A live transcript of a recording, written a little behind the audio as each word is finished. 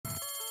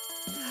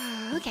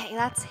Okay,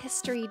 that's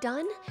history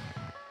done.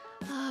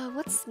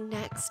 What's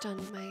next on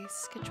my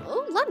schedule?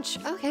 Oh, lunch.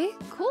 Okay,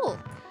 cool.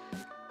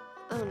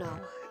 Oh no.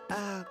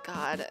 Oh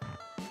god.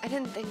 I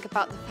didn't think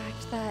about the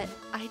fact that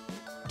I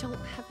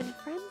don't have any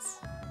friends.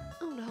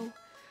 Oh no.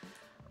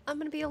 I'm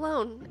gonna be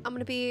alone. I'm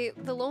gonna be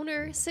the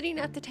loner sitting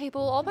at the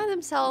table all by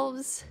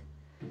themselves.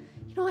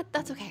 You know what?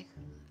 That's okay.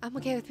 I'm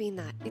okay with being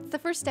that. It's the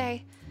first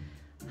day.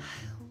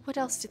 What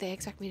else do they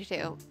expect me to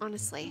do,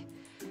 honestly?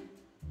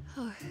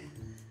 Oh,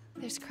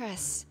 there's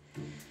Chris.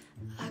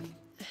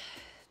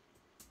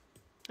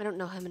 I don't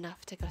know him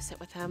enough to go sit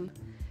with him.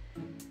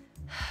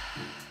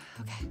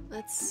 Okay,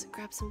 let's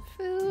grab some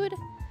food.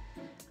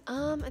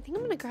 I think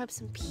I'm gonna grab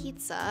some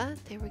pizza.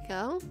 There we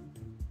go.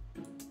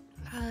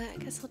 I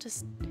guess I'll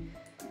just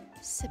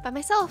sit by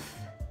myself,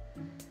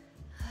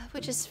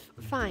 which is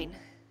fine.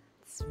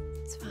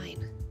 It's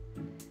fine.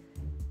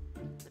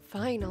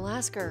 Fine, I'll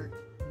ask her.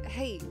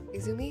 Hey,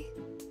 Izumi,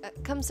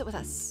 come sit with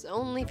us.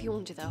 Only if you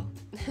want to, though.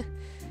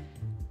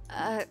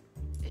 I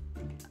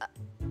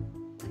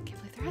can't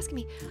believe they're asking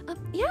me.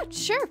 Yeah,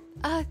 sure.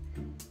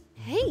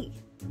 Hey.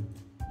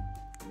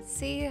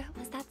 See,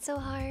 was that so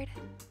hard?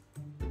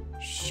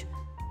 Shh.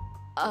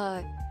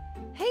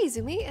 Hey,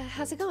 Izumi,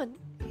 how's it going?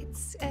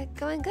 It's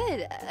going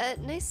good.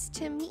 Nice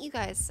to meet you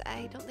guys.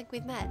 I don't think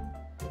we've met.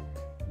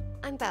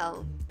 I'm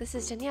Belle. This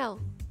is Danielle.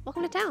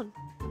 Welcome to town.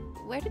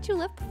 Where did you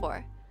live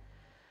before?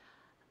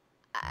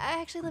 I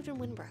actually lived in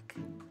Winbrook.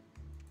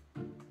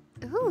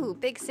 Ooh,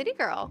 big city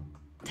girl.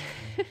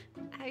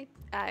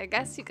 I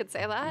guess you could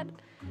say that.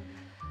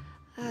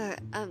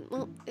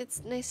 Well,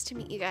 it's nice to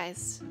meet you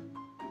guys.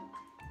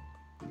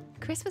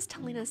 Chris was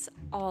telling us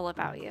all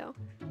about you.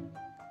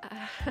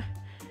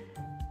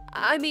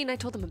 I mean, I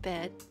told him a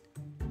bit.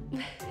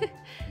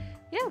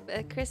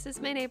 Yeah, Chris is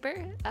my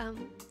neighbor.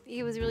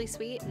 He was really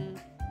sweet, and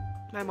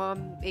my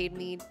mom made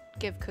me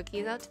give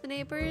cookies out to the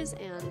neighbors,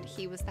 and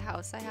he was the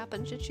house I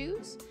happened to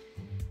choose.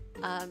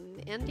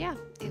 And yeah,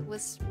 it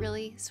was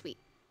really sweet.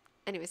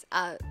 Anyways,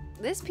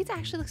 this pizza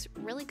actually looks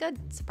really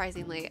good,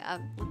 surprisingly.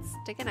 Let's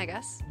dig in, I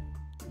guess.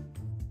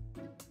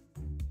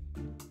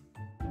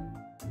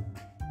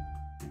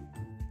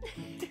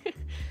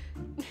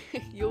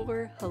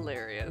 You're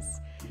hilarious.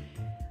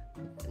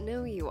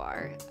 No, you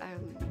are.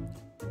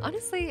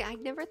 Honestly, I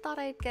never thought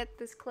I'd get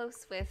this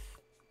close with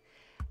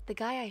the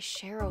guy I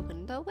share a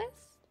window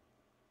with.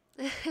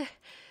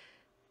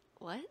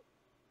 What?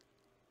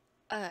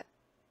 The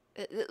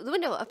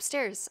window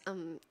upstairs.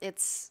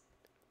 It's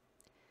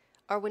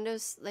our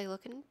windows. They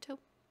look into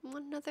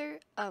one another.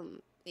 I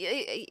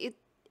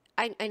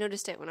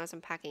noticed it when I was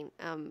unpacking.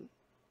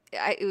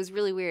 It was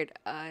really weird.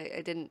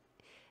 I didn't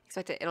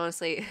expect it, and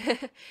honestly,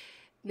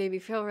 made me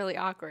feel really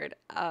awkward.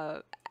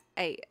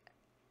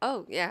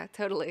 Oh yeah,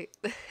 totally.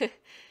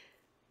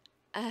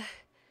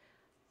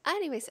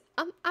 Anyways,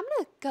 I'm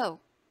gonna go.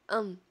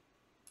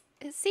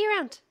 See you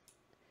around.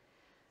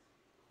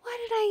 Why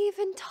did I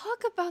even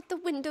talk about the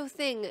window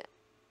thing?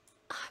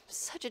 I'm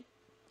such a...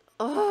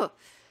 Oh.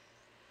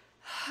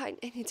 I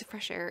need some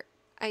fresh air.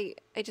 I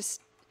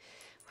just...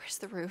 Where's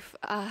the roof?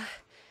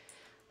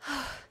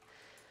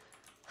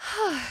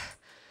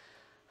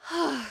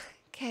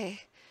 Okay.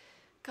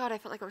 God, I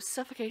felt like I was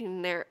suffocating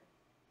in there.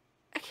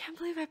 I can't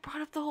believe I brought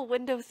up the whole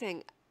window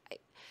thing.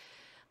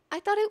 I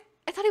thought he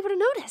would have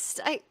noticed.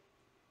 I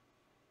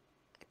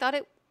thought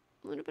it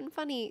would have been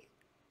funny,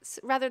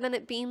 rather than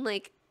it being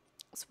like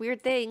this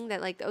weird thing that,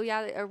 like, oh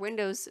yeah, our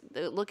windows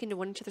look into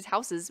one each other's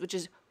houses, which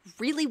is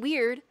really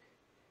weird.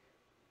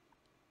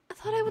 I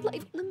thought I would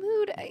lighten the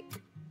mood. I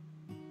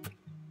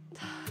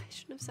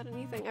shouldn't have said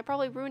anything. I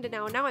probably ruined it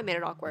now, and now I made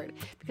it awkward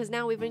because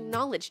now we've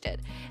acknowledged it,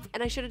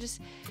 and I should have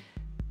just...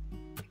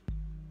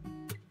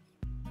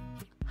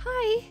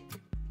 Hi.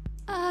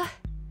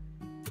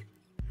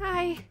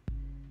 Hi.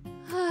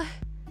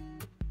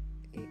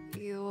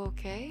 You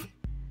okay?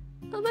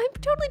 I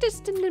totally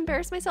just didn't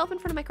embarrass myself in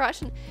front of my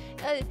crush, and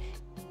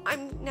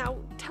I'm now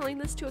telling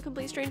this to a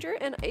complete stranger,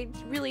 and I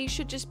really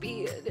should just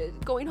be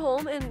going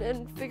home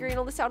and figuring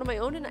all this out on my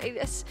own, and I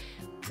just...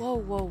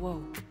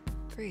 Whoa.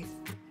 Breathe.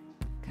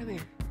 Come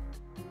here.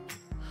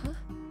 Huh?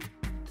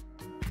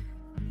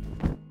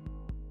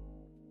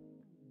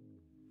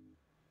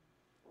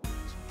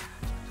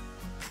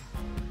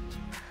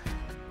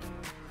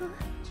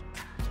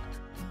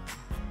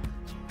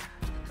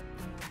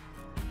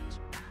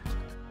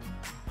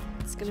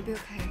 It's gonna be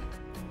okay.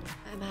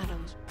 I'm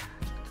Adam.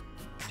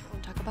 Do you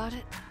want to talk about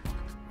it?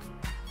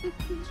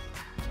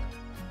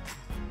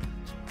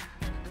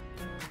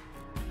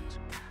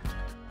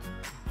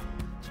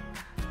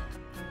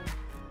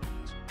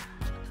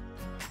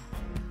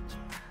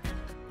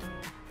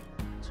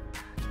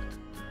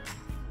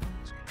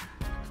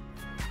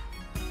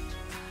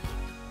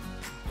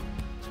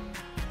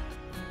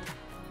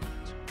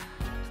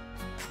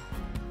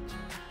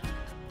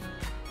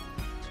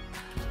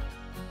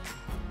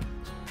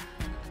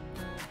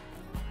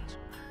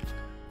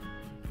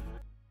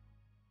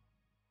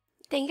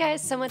 Thank you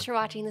guys so much for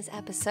watching this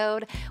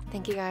episode.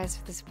 Thank you guys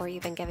for the support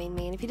you've been giving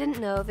me. And if you didn't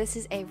know, this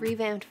is a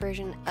revamped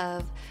version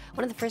of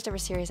one of the first ever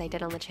series I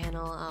did on the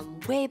channel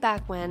way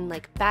back when,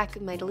 like back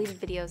in my deleted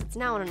videos. It's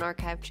now on an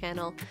archive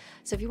channel.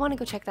 So if you want to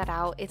go check that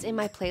out, it's in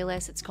my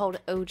playlist. It's called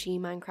OG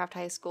Minecraft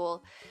High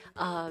School.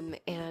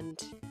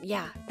 And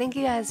yeah, thank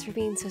you guys for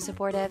being so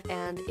supportive.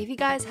 And if you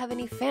guys have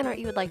any fan art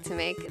you would like to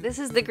make, this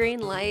is the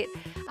green light.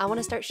 I want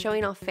to start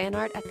showing off fan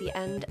art at the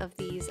end of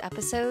these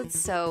episodes.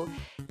 So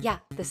yeah,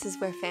 this is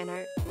where fan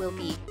art will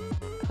be,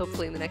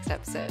 hopefully in the next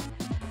episode.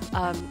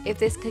 If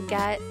this could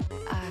get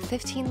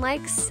 15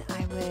 likes,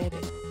 I would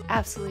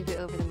absolutely be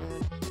over the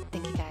moon.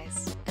 Thank you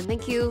guys. And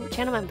thank you,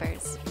 channel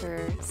members,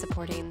 for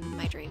supporting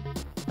my dream.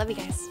 Love you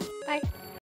guys. Bye.